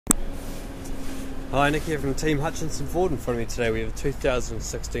Hi, Nick here from Team Hutchinson Ford. In front of me today we have a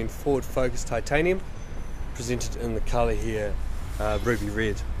 2016 Ford Focus Titanium, presented in the colour here, ruby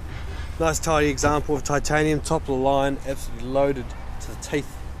red. Nice tidy example of titanium, top of the line, absolutely loaded to the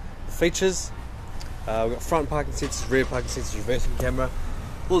teeth of features. We've got front parking sensors, rear parking sensors, reversing camera,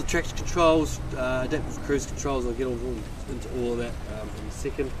 all the traction controls, adaptive cruise controls. I'll get into all of that in a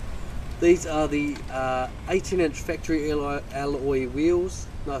second. These are the 18-inch factory alloy wheels,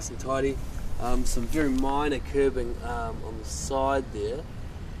 nice and tidy. Some very minor curbing on the side there,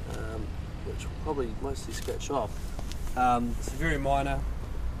 which will probably mostly scratch off. It's very minor,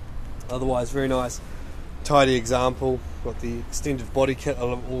 otherwise very nice, tidy example. Got the extended body kit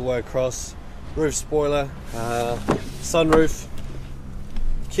all the way across, roof spoiler, sunroof,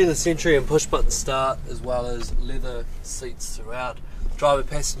 keyless entry and push button start, as well as leather seats throughout. Driver,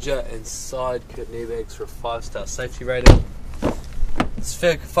 passenger and side curtain airbags for a 5-star safety rating. This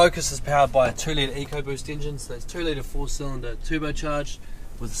Focus is powered by a 2-litre EcoBoost engine, so that's 2-litre 4-cylinder turbocharged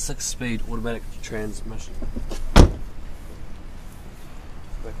with a 6-speed automatic transmission.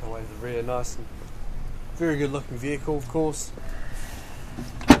 Make our way to the rear, nice and very good looking vehicle, of course.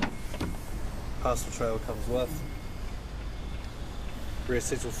 Parcel trailer comes with. Rear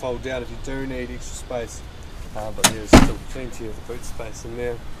seats will fold down if you do need extra space, but there's still plenty of boot space in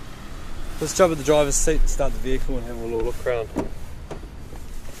there. Let's jump at the driver's seat, start the vehicle and have a little look around.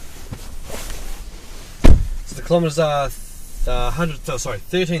 So the kilometres are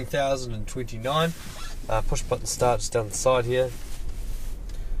 13,029. Push button start just down the side here.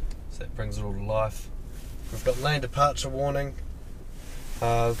 So that brings it all to life. We've got lane departure warning.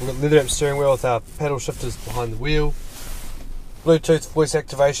 We've got leather wrapped steering wheel with our paddle shifters behind the wheel. Bluetooth voice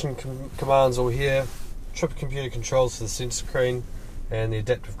activation commands all here. Trip computer controls for the centre screen, and the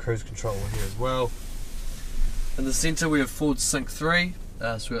adaptive cruise control all here as well. In the centre we have Ford Sync 3.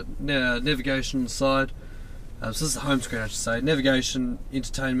 So we've got navigation on the side. So this is the home screen, I should say. Navigation,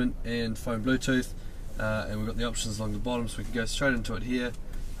 entertainment and phone Bluetooth, and we've got the options along the bottom, so we can go straight into it here,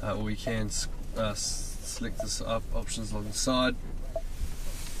 or we can select the options along the side.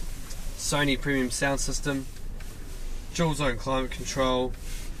 Sony premium sound system, dual zone climate control,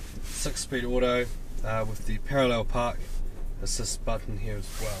 6-speed auto with the parallel park assist button here as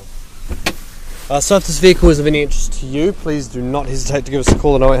well. So if this vehicle is of any interest to you, please do not hesitate to give us a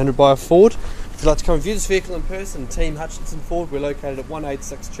call on 0800 by a Ford. If you'd like to come and view this vehicle in person, Team Hutchinson Ford, we're located at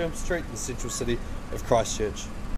 186 Chirp Street in the central city of Christchurch.